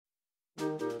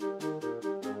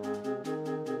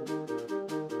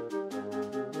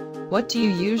What do you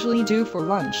usually do for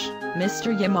lunch,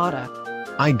 Mr. Yamada?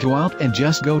 I go out and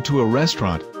just go to a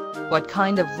restaurant. What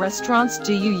kind of restaurants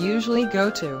do you usually go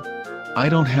to? I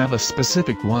don't have a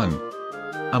specific one.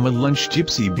 I'm a lunch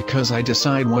gypsy because I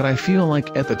decide what I feel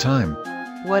like at the time.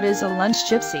 What is a lunch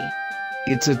gypsy?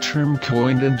 It's a term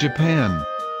coined in Japan.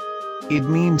 It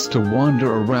means to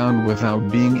wander around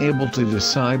without being able to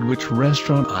decide which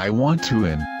restaurant I want to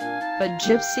in. But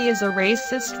gypsy is a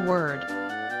racist word.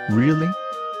 Really?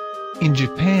 In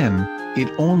Japan,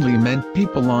 it only meant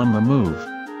people on the move.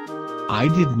 I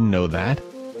didn't know that.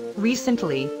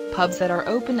 Recently, pubs that are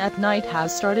open at night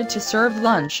have started to serve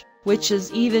lunch, which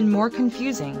is even more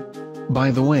confusing.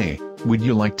 By the way, would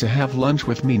you like to have lunch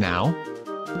with me now?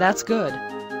 That's good.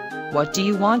 What do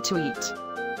you want to eat?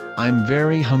 I'm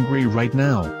very hungry right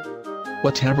now.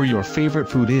 Whatever your favorite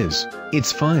food is,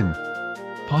 it's fine.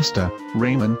 Pasta,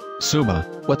 ramen, soba,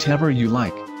 whatever you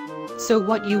like. So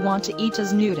what you want to eat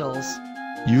is noodles.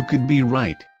 You could be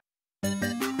right.